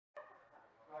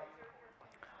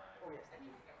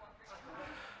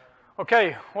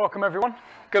Okay, welcome everyone.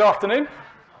 Good afternoon.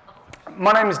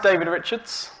 My name is David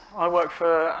Richards. I'm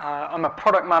a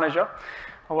product manager.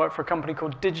 I work for a company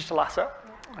called Digital Asset.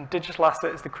 And Digital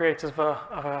Asset is the creators of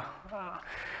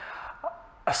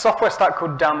a software stack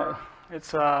called Daml.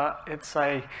 It's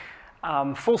a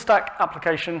full stack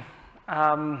application,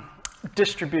 for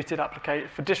distributed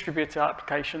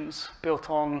applications built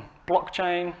on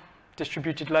blockchain,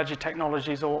 distributed ledger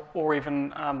technologies, or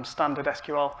even standard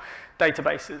SQL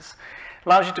databases.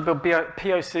 Allows you to build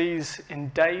POCs in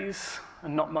days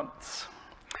and not months.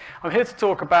 I'm here to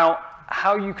talk about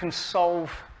how you can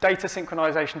solve data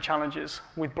synchronization challenges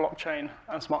with blockchain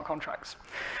and smart contracts.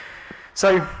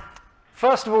 So,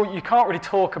 first of all, you can't really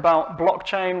talk about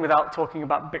blockchain without talking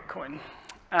about Bitcoin.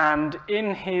 And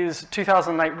in his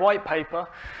 2008 white paper,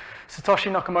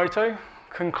 Satoshi Nakamoto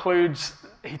concludes,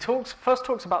 first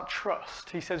talks about trust.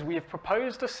 He says, we have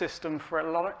proposed a system for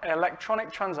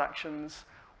electronic transactions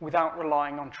without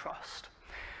relying on trust.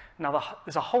 Now,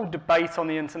 there's a whole debate on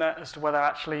the internet as to whether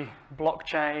actually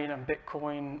blockchain and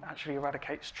Bitcoin actually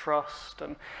eradicates trust,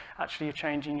 and actually you're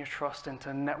changing your trust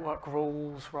into network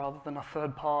rules rather than a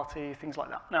third party, things like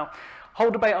that. Now, whole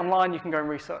debate online, you can go and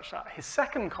research that. His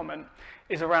second comment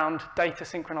is around data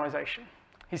synchronization.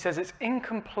 He says it's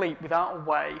incomplete without a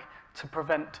way to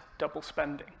prevent double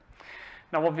spending.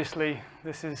 Now, obviously,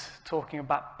 this is talking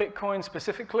about Bitcoin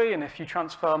specifically, and if you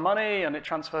transfer money and it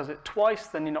transfers it twice,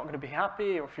 then you're not going to be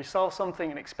happy, or if you sell something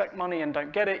and expect money and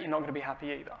don't get it, you're not going to be happy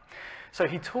either. So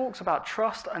he talks about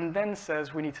trust and then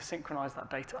says we need to synchronize that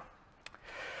data.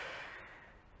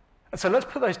 And so let's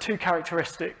put those two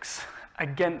characteristics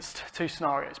against two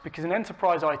scenarios, because in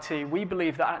enterprise IT, we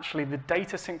believe that actually the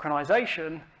data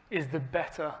synchronization is the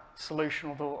better solution,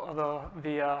 or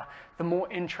the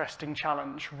more interesting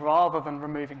challenge, rather than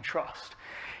removing trust.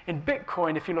 In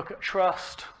Bitcoin, if you look at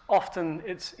trust, often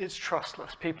it's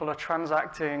trustless. People are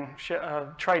transacting,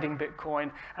 trading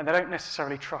Bitcoin, and they don't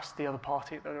necessarily trust the other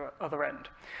party at the other end.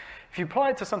 If you apply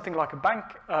it to something like a bank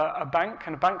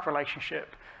and a bank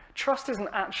relationship, trust isn't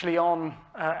actually on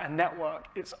a network.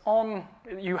 It's on,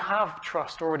 you have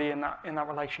trust already in that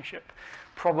relationship,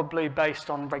 probably based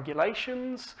on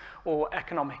regulations or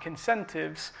economic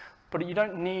incentives, but you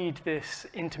don't need this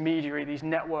intermediary, these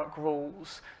network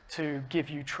rules to give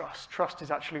you trust. Trust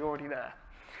is actually already there.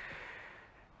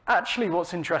 Actually,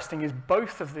 what's interesting is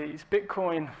both of these,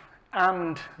 Bitcoin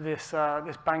and this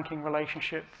banking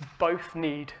relationship, both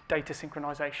need data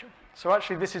synchronization. So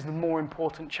actually, this is the more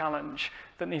important challenge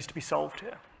that needs to be solved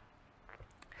here.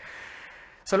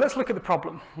 So let's look at the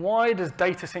problem. Why does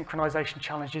data synchronization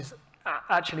challenges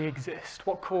actually exist?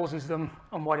 What causes them,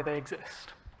 and why do they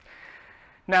exist?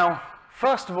 Now,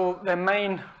 first of all, their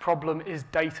main problem is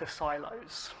data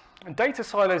silos. And data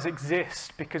silos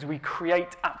exist because we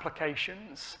create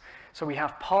applications. So we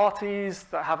have parties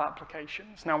that have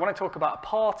applications. Now, when I talk about a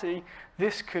party,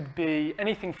 this could be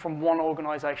anything from one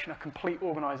organization, a complete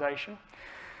organization,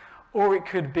 or it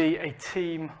could be a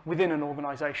team within an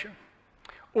organization,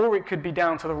 or it could be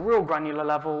down to the real granular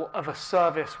level of a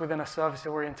service within a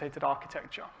service-oriented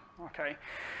architecture. Okay?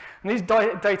 And these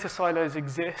data silos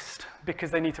exist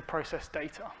because they need to process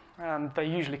data. And they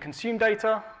usually consume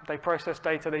data, they process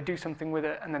data, they do something with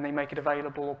it, and then they make it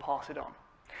available or pass it on.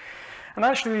 And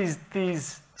actually,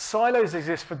 these silos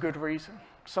exist for good reason.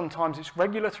 Sometimes it's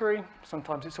regulatory,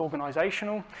 sometimes it's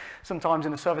organizational, sometimes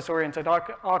in a service-oriented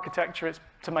architecture, it's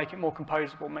to make it more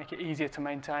composable, make it easier to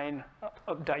maintain,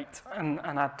 update, and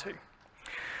add to.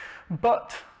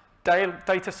 But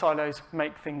data silos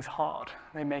make things hard.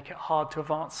 They make it hard to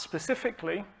advance,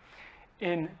 specifically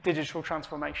in digital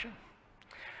transformation.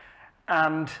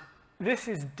 And this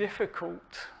is difficult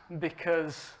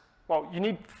because, well, you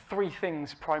need three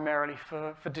things primarily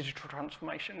for digital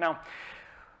transformation. Now,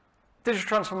 digital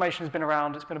transformation has been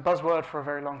around, it's been a buzzword for a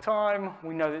very long time.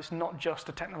 We know that it's not just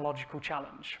a technological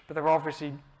challenge, but there are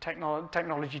obviously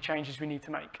technology changes we need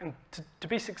to make. And to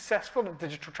be successful at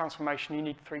digital transformation, you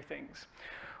need three things.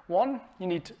 One, you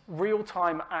need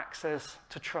real-time access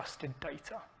to trusted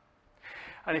data.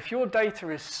 And if your data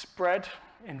is spread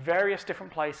in various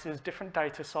different places, different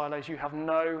data silos, you have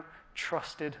no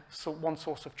trusted one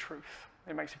source of truth.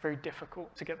 It makes it very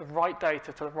difficult to get the right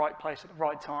data to the right place at the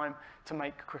right time to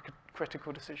make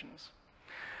critical decisions.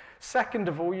 Second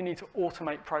of all, you need to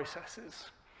automate processes.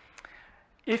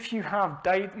 If you have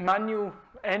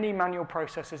any manual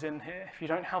processes in here, if you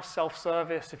don't have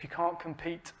self-service, if you can't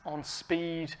compete on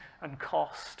speed and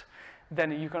cost, then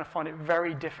you're going to find it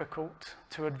very difficult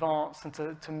to advance and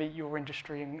to meet your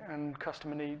industry and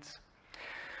customer needs.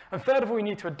 And third of all, you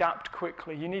need to adapt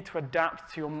quickly. You need to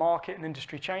adapt to your market and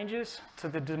industry changes, to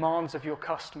the demands of your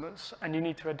customers, and you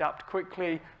need to adapt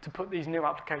quickly to put these new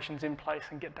applications in place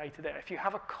and get data there. If you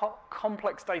have a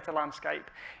complex data landscape,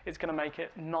 it's going to make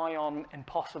it nigh on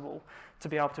impossible to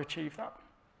be able to achieve that.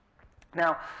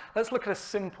 Now, let's look at a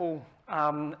simple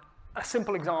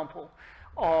example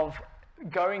of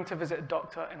going to visit a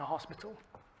doctor in a hospital.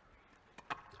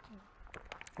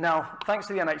 Now, thanks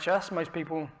to the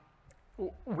NHS,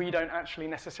 we don't actually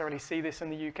necessarily see this in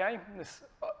the UK. This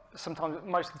sometimes,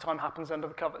 most of the time, happens under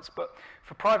the covers. But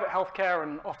for private healthcare,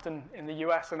 and often in the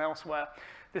US and elsewhere,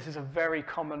 this is a very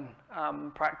common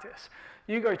practice.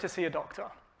 You go to see a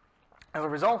doctor. As a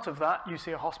result of that, you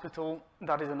see a hospital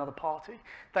that is another party.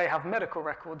 They have medical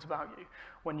records about you.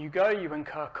 When you go, you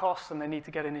incur costs, and they need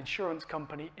to get an insurance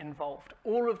company involved.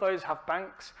 All of those have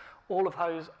banks. All of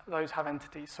those have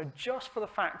entities. So just for the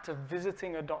fact of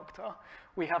visiting a doctor,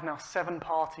 we have now 7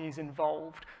 parties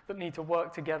involved that need to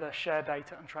work together, share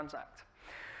data, and transact.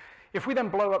 If we then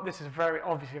blow up, this is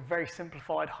obviously a very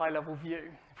simplified high-level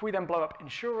view. If we then blow up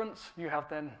insurance, you have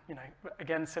then,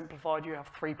 again simplified, you have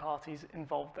 3 parties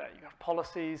involved there. You have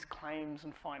policies, claims,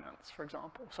 and finance, for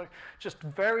example. So just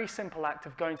very simple act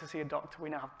of going to see a doctor, we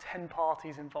now have 10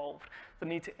 parties involved that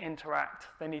need to interact,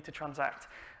 they need to transact,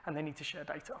 and they need to share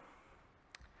data.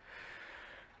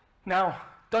 Now,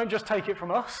 don't just take it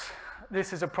from us.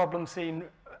 This is a problem seen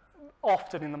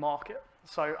often in the market.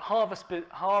 So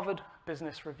Harvard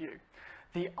Business Review.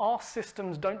 The "our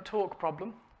systems don't talk"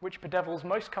 problem, which bedevils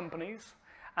most companies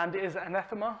and is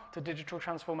anathema to digital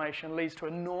transformation, leads to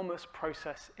enormous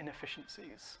process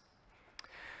inefficiencies.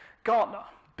 Gartner.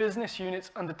 Business units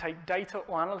undertake data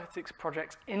or analytics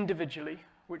projects individually,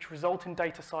 which result in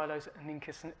data silos and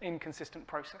inconsistent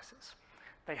processes.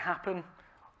 They happen.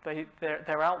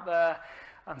 They're out there,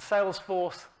 and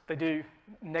Salesforce, they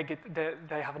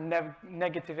have a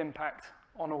negative impact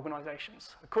on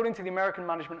organizations. According to the American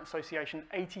Management Association,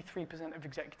 83% of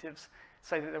executives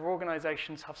say that their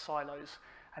organizations have silos,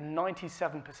 and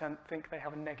 97% think they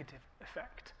have a negative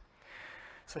effect.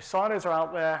 So silos are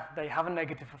out there, they have a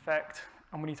negative effect,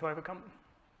 and we need to overcome them.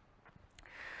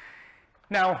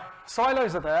 Now,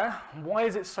 silos are there. Why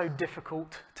is it so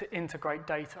difficult to integrate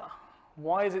data?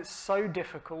 Why is it so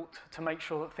difficult to make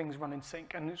sure that things run in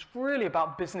sync? And it's really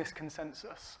about business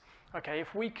consensus. Okay,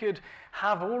 if we could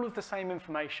have all of the same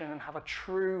information and have a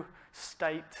true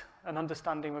state, an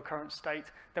understanding of a current state,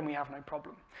 then we have no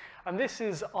problem. And this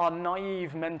is our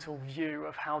naive mental view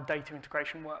of how data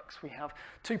integration works. We have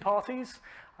 2 parties.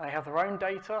 They have their own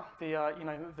data,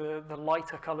 the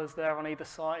lighter colors there on either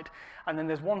side. And then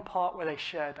there's one part where they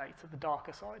share data, the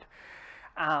darker side.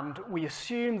 And we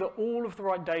assume that all of the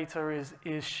right data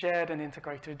is shared and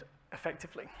integrated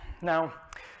effectively. Now,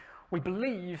 we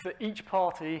believe that each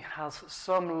party has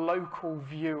some local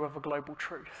view of a global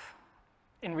truth.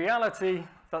 In reality,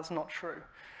 that's not true.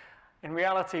 In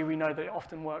reality, we know that it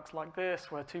often works like this,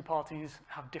 where 2 parties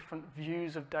have different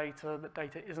views of data, that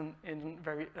data isn't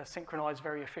very synchronized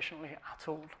very efficiently at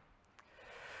all.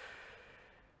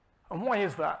 And why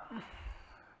is that?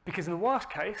 Because in the worst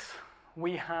case,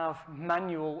 we have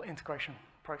manual integration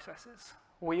processes.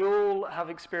 We all have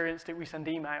experienced it. We send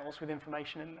emails with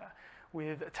information in there,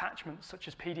 with attachments such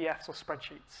as PDFs or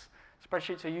spreadsheets.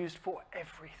 Spreadsheets are used for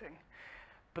everything,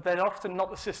 but they're often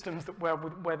not the systems where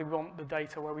they want the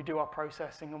data, where we do our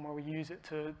processing and where we use it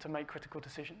to make critical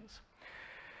decisions.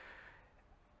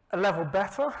 A level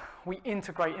better, we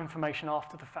integrate information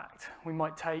after the fact. We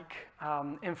might take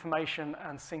information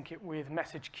and sync it with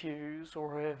message queues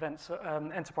or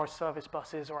enterprise service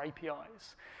buses or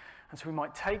APIs. And so we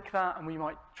might take that and we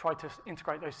might try to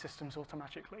integrate those systems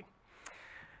automatically.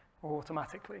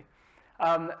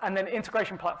 And then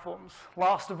integration platforms.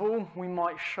 Last of all, we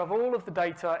might shove all of the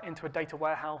data into a data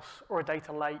warehouse or a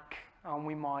data lake.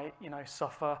 We might,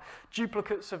 suffer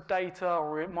duplicates of data,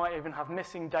 or it might even have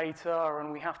missing data,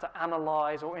 and we have to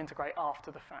analyze or integrate after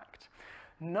the fact.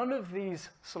 None of these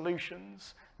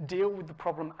solutions deal with the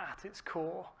problem at its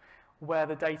core, where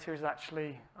the data is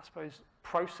actually,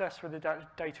 processed, where the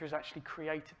data is actually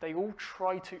created. They all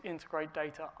try to integrate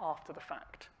data after the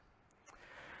fact.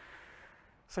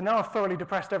 So now I've thoroughly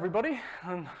depressed everybody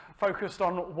and focused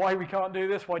on why we can't do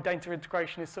this, why data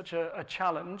integration is such a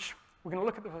challenge. We're going to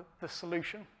look at the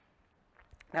solution.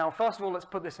 Now, first of all, let's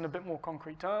put this in a bit more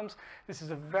concrete terms. This is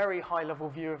a very high-level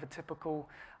view of a typical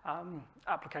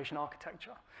application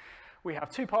architecture. We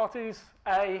have 2 parties,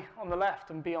 A on the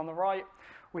left and B on the right.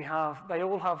 They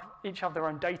each have their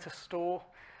own data store,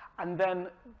 and then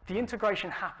the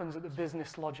integration happens at the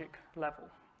business logic level.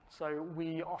 So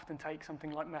we often take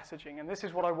something like messaging, and this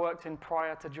is what I worked in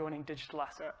prior to joining Digital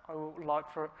Asset. I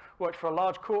worked for a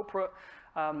large corporate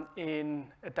in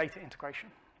data integration,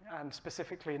 and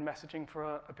specifically in messaging for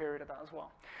a period of that as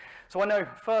well. So I know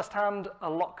firsthand a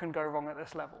lot can go wrong at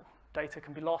this level. Data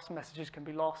can be lost, messages can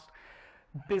be lost,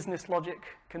 business logic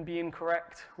can be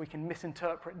incorrect, we can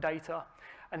misinterpret data,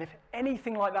 and if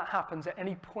anything like that happens at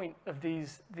any point of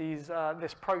this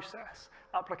process,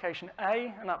 application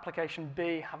A and application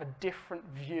B have a different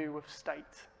view of state.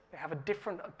 They have a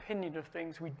different opinion of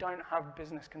things. We don't have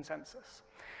business consensus,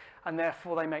 and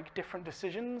therefore they make different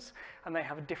decisions, and they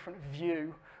have a different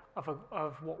view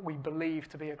of what we believe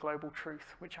to be a global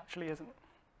truth, which actually isn't.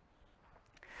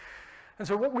 And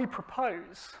so what we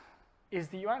propose is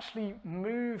that you actually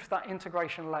move that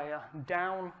integration layer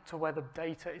down to where the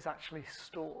data is actually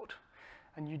stored.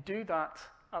 And you do that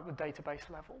at the database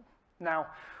level. Now,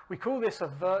 we call this a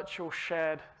virtual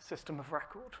shared system of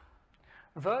record.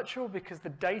 Virtual because the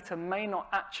data may not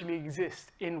actually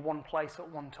exist in one place at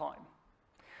one time.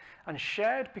 And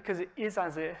shared because it is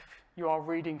as if you are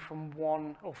reading from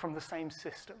one or from the same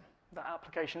system. That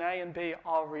application A and B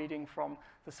are reading from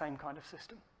the same kind of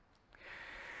system.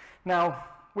 Now,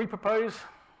 we propose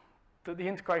that the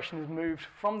integration is moved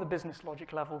from the business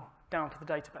logic level down to the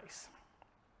database.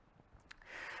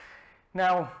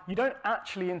 Now, you don't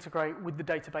actually integrate with the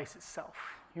database itself.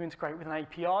 You integrate with an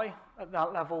API at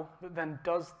that level that then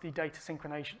does the data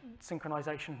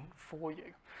synchronization for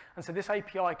you. And so this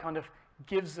API kind of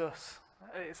gives us,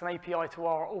 it's an API to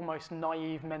our almost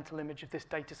naive mental image of this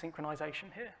data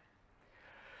synchronization here.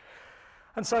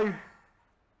 And so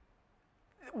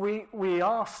we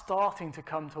are starting to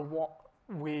come to what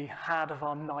we had of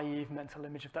our naive mental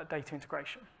image of that data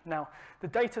integration. Now, the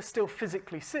data still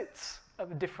physically sits at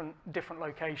the different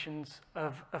locations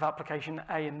of application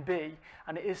A and B,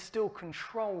 and it is still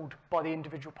controlled by the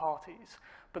individual parties,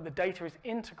 but the data is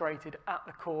integrated at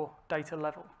the core data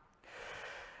level.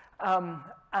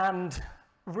 And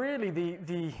really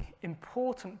the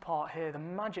important part here, the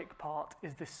magic part,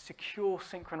 is this secure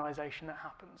synchronization that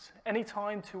happens.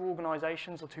 Anytime two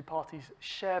organizations or two parties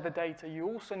share the data, you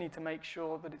also need to make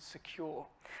sure that it's secure.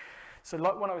 So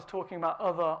like when I was talking about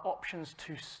other options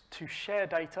to share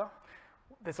data,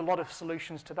 there's a lot of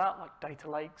solutions to that, like data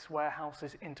lakes,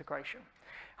 warehouses, integration.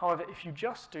 However, if you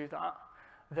just do that,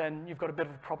 then you've got a bit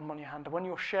of a problem on your hand. And when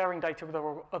you're sharing data with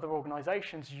other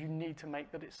organizations, you need to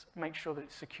make sure that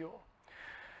it's secure.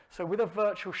 So with a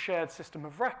virtual shared system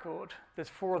of record, there's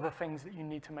 4 other things that you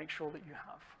need to make sure that you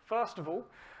have. First of all,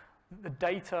 the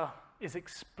data is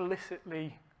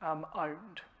explicitly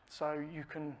owned. So you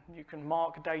can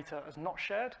mark data as not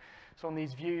shared. So on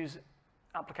these views,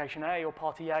 application A or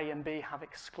party A and B have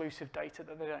exclusive data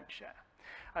that they don't share.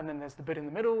 And then there's the bit in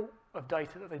the middle of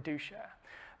data that they do share.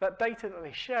 That data that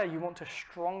they share, you want to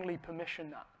strongly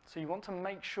permission that. So you want to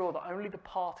make sure that only the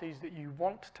parties that you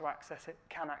want to access it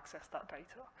can access that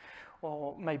data,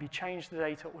 or maybe change the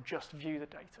data or just view the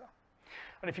data.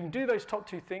 And if you can do those top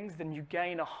 2 things, then you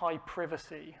gain a high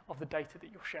privacy of the data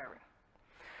that you're sharing.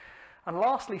 And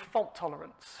lastly, fault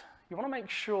tolerance. You want to make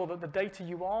sure that the data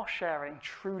you are sharing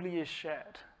truly is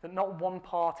shared, that not one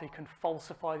party can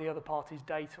falsify the other party's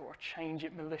data or change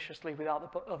it maliciously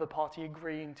without the other party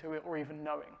agreeing to it or even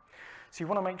knowing. So you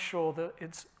want to make sure that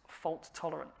it's fault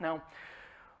tolerant. Now,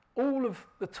 all of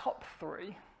the top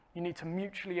 3, you need to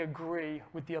mutually agree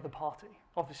with the other party.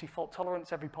 Obviously, fault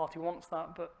tolerance, every party wants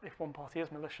that, but if one party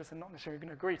is malicious, they're not necessarily going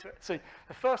to agree to it. So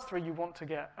the first 3, you want to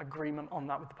get agreement on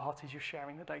that with the parties you're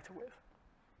sharing the data with.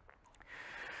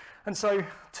 And so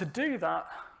to do that,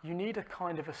 you need a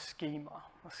kind of a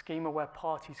schema where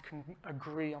parties can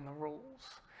agree on the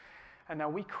rules. And now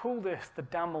we call this the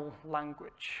Daml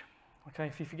language. Okay,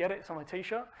 if you forget it, it's on my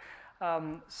t-shirt.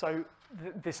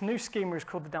 This new schema is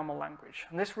called the Daml language.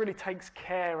 And this really takes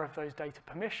care of those data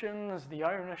permissions, the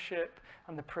ownership,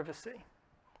 and the privacy.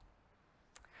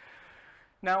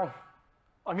 Now,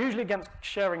 I'm usually against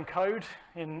sharing code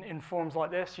in forums like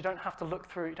this. You don't have to look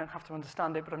through it, you don't have to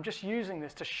understand it, but I'm just using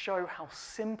this to show how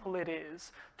simple it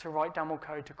is to write Daml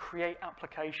code to create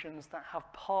applications that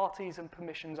have parties and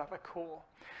permissions at the core.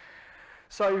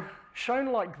 So shown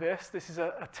like this is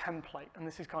a template, and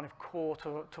this is kind of core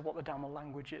to what the Daml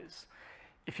language is.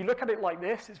 If you look at it like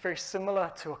this, it's very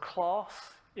similar to a class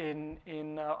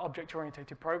in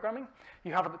object-oriented programming.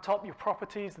 You have at the top your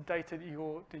properties, the data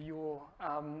that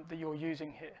you're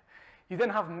using here. You then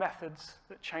have methods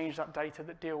that change that data,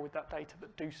 that deal with that data,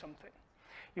 that do something.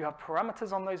 You have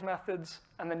parameters on those methods,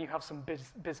 and then you have some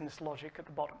business logic at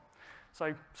the bottom.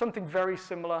 So something very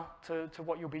similar to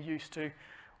what you'll be used to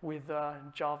with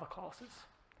Java classes.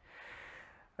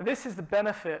 And this is the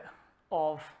benefit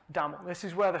of Daml. This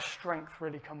is where the strength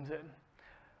really comes in.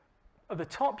 At the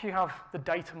top, you have the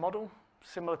data model,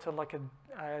 similar to like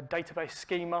a database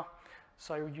schema.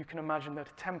 So you can imagine that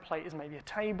a template is maybe a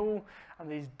table,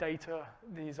 and these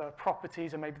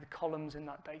properties are maybe the columns in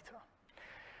that data.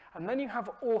 And then you have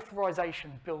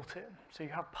authorization built in. So you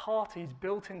have parties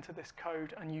built into this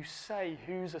code, and you say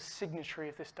who's a signatory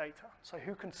of this data. So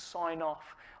who can sign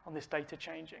off on this data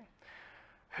changing?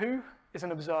 Who is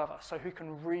an observer, so who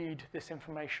can read this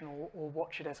information or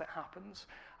watch it as it happens?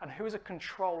 And who is a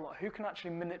controller, who can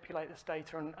actually manipulate this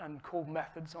data and call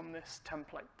methods on this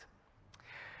template?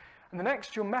 And the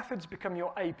next, your methods become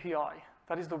your API.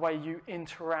 That is the way you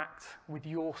interact with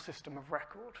your system of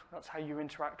record. That's how you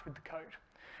interact with the code.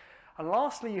 And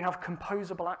lastly, you have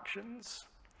composable actions.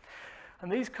 And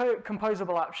these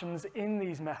composable actions in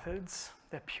these methods,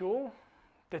 they're pure,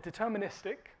 they're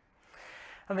deterministic,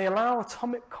 and they allow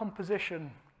atomic composition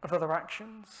of other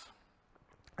actions.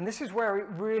 And this is where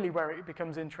it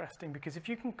becomes interesting, because if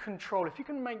you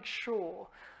can make sure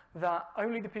that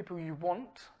only the people you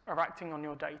want are acting on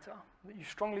your data, that you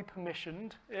strongly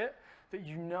permissioned it, that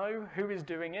you know who is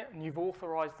doing it, and you've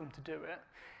authorized them to do it,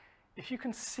 if you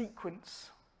can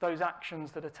sequence those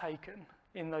actions that are taken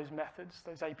in those methods,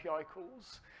 those API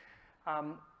calls,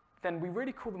 then we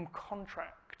really call them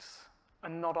contracts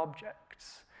and not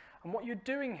objects. And what you're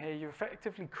doing here, you're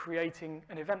effectively creating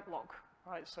an event log,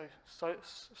 right?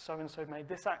 So-and-so made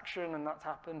this action and that's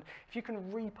happened. If you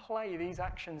can replay these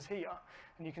actions here,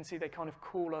 and you can see they kind of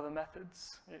call other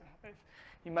methods,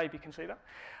 you maybe can see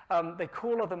that. They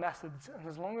call other methods, and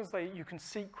as long as you can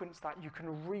sequence that, you can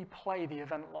replay the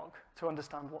event log to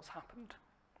understand what's happened.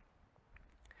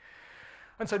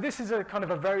 And so this is a kind of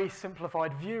a very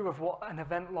simplified view of what an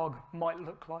event log might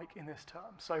look like in this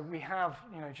term. So we have,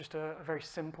 just a very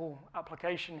simple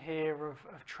application here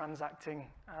of transacting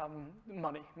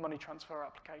money transfer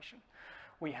application.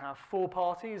 We have 4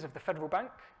 parties of the Federal Bank,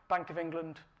 Bank of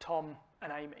England, Tom,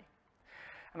 and Amy.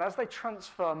 And as they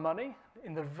transfer money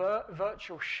in the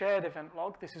virtual shared event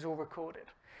log, this is all recorded.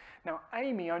 Now,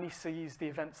 Amy only sees the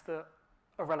events that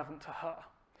are relevant to her.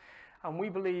 And we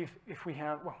believe we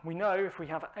know if we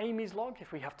have Amy's log,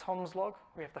 if we have Tom's log,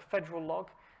 we have the federal log,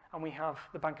 and we have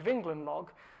the Bank of England log,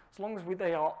 as long as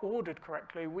they are ordered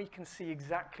correctly, we can see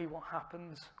exactly what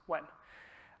happens when.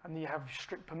 And you have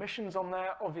strict permissions on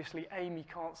there. Obviously, Amy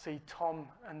can't see Tom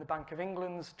and the Bank of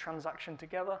England's transaction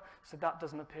together, so that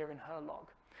doesn't appear in her log.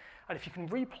 And if you can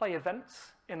replay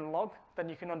events in a log, then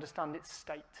you can understand its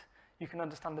state. You can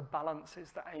understand the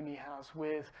balances that Amy has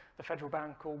with the Federal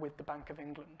Bank or with the Bank of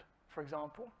England, for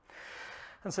example.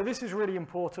 And so this is really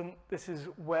important. This is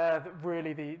where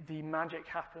really the magic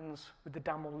happens with the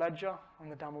Daml ledger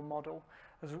and the Daml model,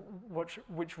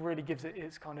 which really gives it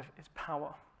its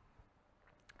power.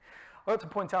 I like to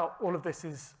point out all of this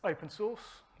is open source,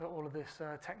 that all of this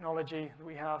technology that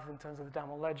we have in terms of the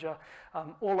Daml ledger,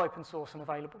 all open source and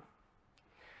available.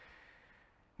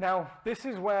 Now, this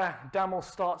is where Daml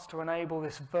starts to enable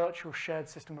this virtual shared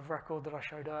system of record that I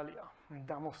showed earlier. And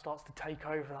Daml starts to take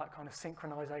over that kind of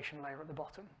synchronization layer at the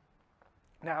bottom.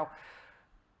 Now,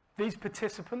 these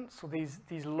participants, or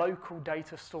these local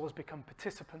data stores become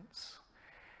participants.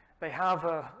 They have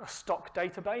a stock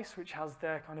database, which has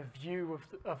their kind of view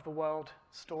of the world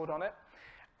stored on it.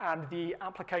 And the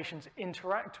applications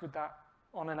interact with that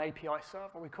on an API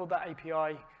server. We call that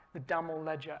API the Daml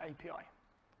Ledger API,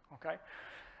 okay?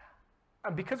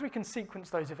 And because we can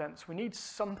sequence those events, we need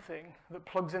something that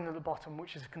plugs in at the bottom,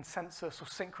 which is a consensus or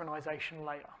synchronization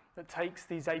layer that takes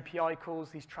these API calls,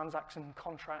 these transaction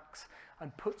contracts,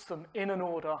 and puts them in an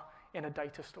order in a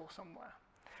data store somewhere.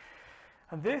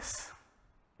 And this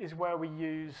is where we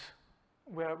use,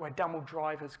 where Daml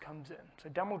drivers comes in. So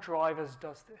Daml drivers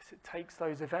does this. It takes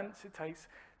those events, it takes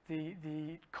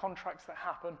the contracts that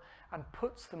happen and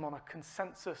puts them on a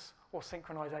consensus or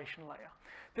synchronization layer.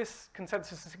 This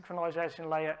consensus and synchronization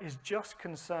layer is just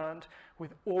concerned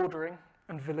with ordering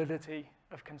and validity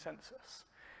of consensus.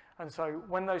 And so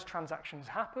when those transactions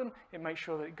happen, it makes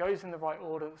sure that it goes in the right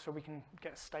order so we can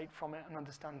get state from it and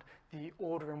understand the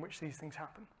order in which these things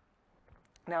happen.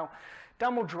 Now,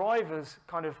 Daml drivers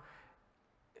kind of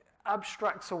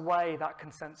abstracts away that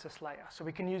consensus layer. So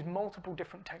we can use multiple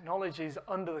different technologies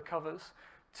under the covers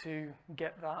to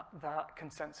get that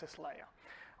consensus layer.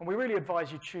 And we really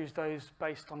advise you choose those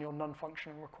based on your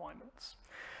non-functional requirements.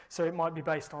 So it might be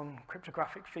based on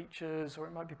cryptographic features, or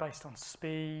it might be based on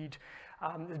speed.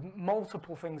 There's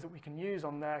multiple things that we can use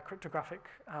on there, cryptographic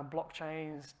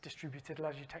blockchains, distributed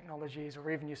ledger technologies,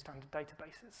 or even your standard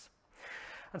databases.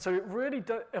 And so it really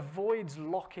avoids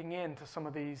locking into some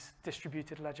of these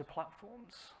distributed ledger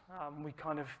platforms. We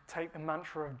kind of take the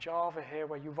mantra of Java here,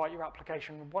 where you write your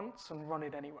application once and run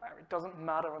it anywhere. It doesn't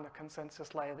matter on the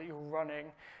consensus layer that you're running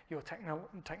your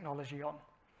technology on.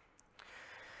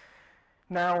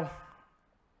 Now,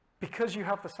 because you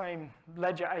have the same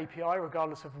ledger API,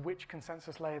 regardless of which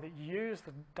consensus layer that you use,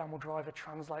 the Daml driver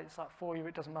translates that for you.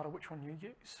 It doesn't matter which one you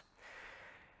use.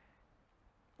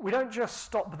 We don't just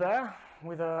stop there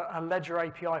with a ledger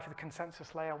API for the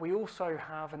consensus layer. We also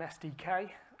have an SDK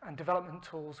and development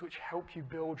tools which help you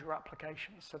build your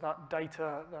applications. So that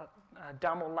data, that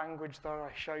Daml language that I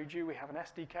showed you, we have an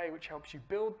SDK which helps you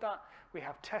build that. We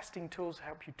have testing tools to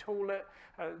help you tool it,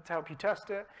 to help you test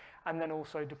it, and then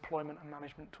also deployment and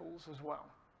management tools as well.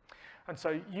 And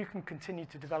so you can continue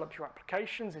to develop your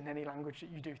applications in any language that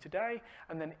you do today,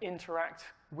 and then interact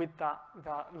with that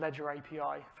ledger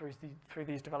API through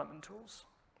these development tools.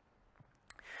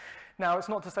 Now, it's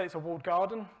not to say it's a walled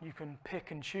garden. You can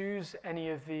pick and choose any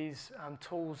of these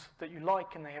tools that you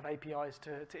like, and they have APIs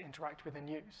to interact with and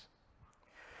use.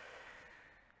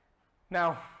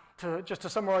 Now, just to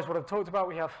summarize what I've talked about,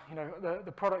 we have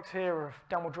the products here of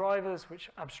Daml drivers, which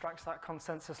abstracts that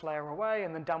consensus layer away,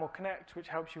 and then Daml Connect, which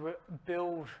helps you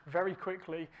very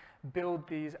quickly build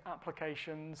these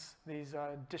applications, these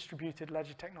distributed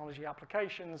ledger technology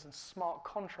applications and smart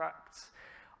contracts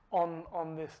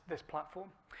on this platform.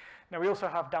 Now, we also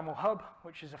have Daml Hub,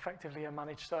 which is effectively a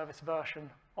managed service version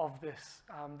of this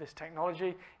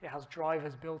technology. It has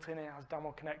drivers built in, it has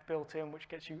Daml Connect built in, which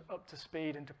gets you up to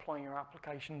speed in deploying your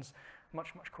applications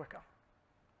much, much quicker.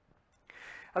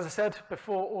 As I said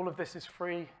before, all of this is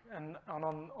free and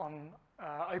on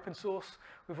open source.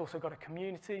 We've also got a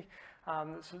community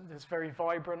that's very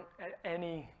vibrant.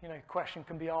 Any question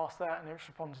can be asked there, and it's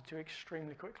responded to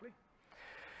extremely quickly.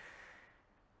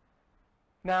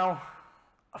 Now,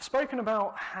 I've spoken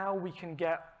about how we can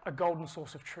get a golden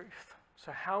source of truth.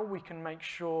 So how we can make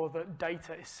sure that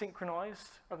data is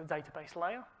synchronized at the database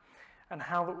layer, and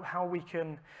how we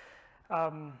can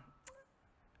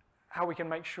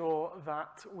make sure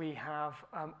that we have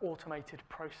automated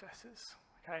processes.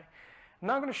 Okay.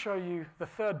 Now I'm going to show you the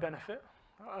third benefit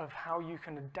of how you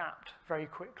can adapt very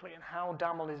quickly and how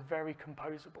Daml is very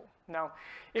composable. Now,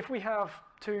 if we have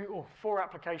 2 or 4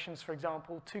 applications, for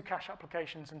example, 2 cache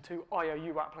applications and 2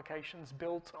 IOU applications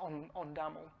built on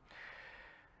Daml,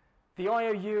 the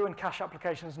IOU and cache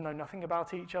applications know nothing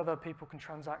about each other. People can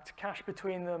transact cache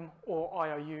between them or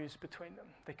IOUs between them.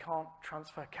 They can't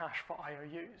transfer cache for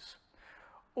IOUs.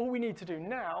 All we need to do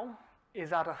now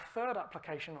is add a third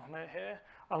application on it here,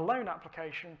 a lone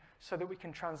application, so that we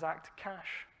can transact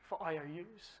cache for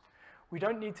IOUs. We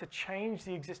don't need to change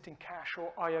the existing cache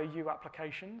or IOU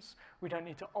applications. We don't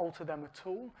need to alter them at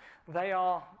all. They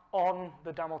are on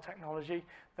the Daml technology.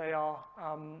 They are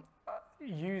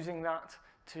using that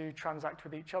to transact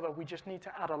with each other. We just need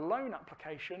to add a lone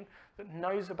application that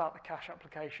knows about the cache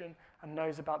application and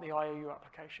knows about the IOU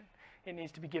application. It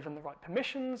needs to be given the right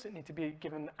permissions, it needs to be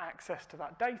given access to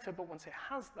that data, but once it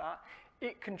has that,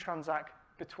 it can transact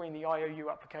between the IOU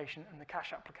application and the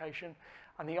cache application,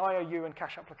 and the IOU and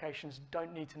cache applications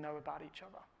don't need to know about each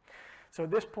other. So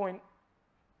at this point,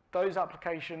 those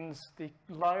applications, the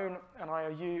loan and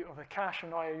IOU, or the cache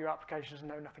and IOU applications,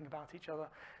 know nothing about each other.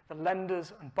 The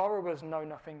lenders and borrowers know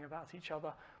nothing about each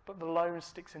other, but the loan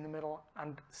sticks in the middle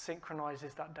and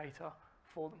synchronizes that data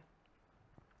for them.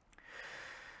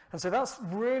 And so that's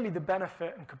really the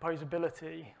benefit and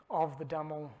composability of the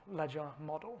Daml ledger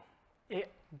model.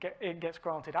 It gets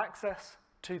granted access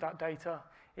to that data,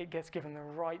 it gets given the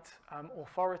right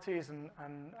authorities and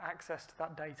access to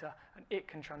that data, and it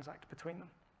can transact between them.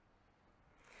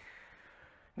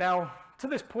 Now, to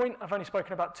this point, I've only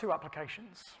spoken about 2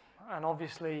 applications. And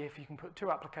obviously, if you can put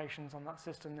 2 applications on that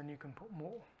system, then you can put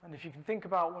more. And if you can think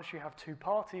about once you have 2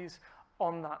 parties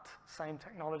on that same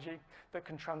technology that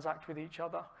can transact with each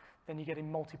other, then you're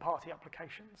getting multi-party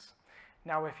applications.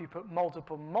 Now, if you put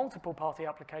multiple party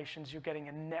applications, you're getting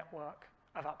a network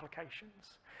of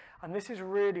applications. And this is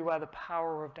really where the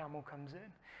power of Daml comes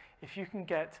in. If you can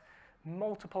get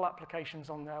multiple applications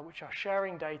on there which are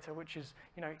sharing data, which is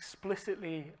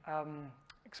explicitly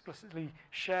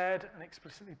shared and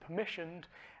explicitly permissioned,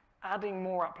 adding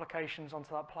more applications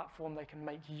onto that platform, they can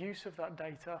make use of that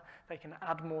data, they can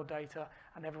add more data,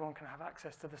 and everyone can have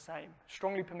access to the same,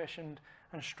 strongly permissioned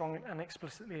and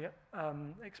explicitly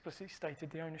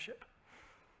stated the ownership.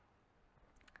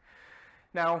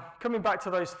 Now, coming back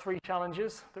to those 3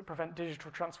 challenges that prevent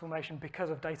digital transformation because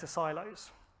of data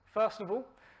silos. First of all,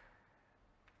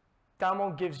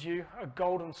 Daml gives you a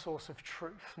golden source of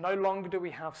truth. No longer do we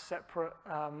have separate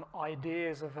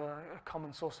ideas of a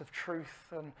common source of truth,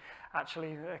 and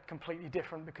actually they're completely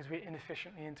different because we're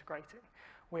inefficiently integrating.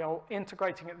 We are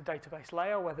integrating at the database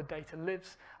layer where the data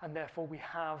lives, and therefore we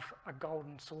have a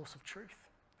golden source of truth.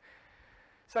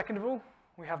 Second of all,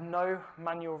 we have no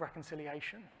manual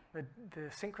reconciliation. The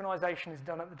synchronization is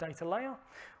done at the data layer.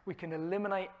 We can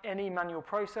eliminate any manual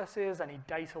processes, any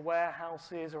data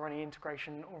warehouses, or any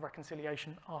integration or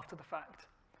reconciliation after the fact.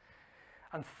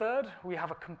 And third, we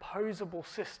have a composable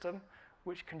system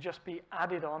which can just be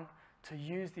added on to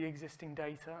use the existing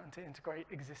data and to integrate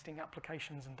existing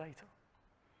applications and data.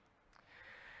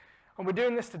 And we're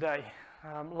doing this today,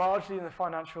 largely in the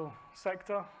financial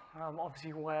sector,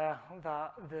 obviously where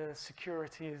the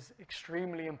security is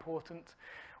extremely important.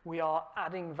 We are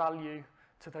adding value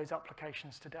to those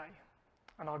applications today.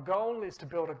 And our goal is to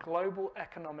build a global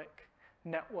economic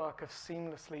network of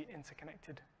seamlessly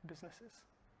interconnected businesses.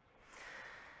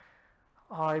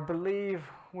 I believe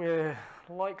we're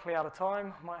likely out of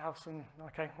time. Might have some,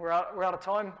 okay, we're out of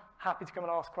time. Happy to come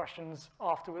and ask questions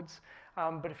afterwards.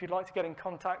 But if you'd like to get in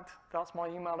contact, that's my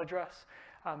email address.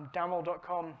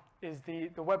 Daml.com is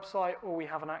the website, or we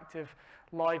have an active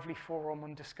lively forum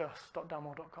on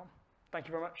discuss.daml.com. Thank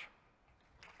you very much.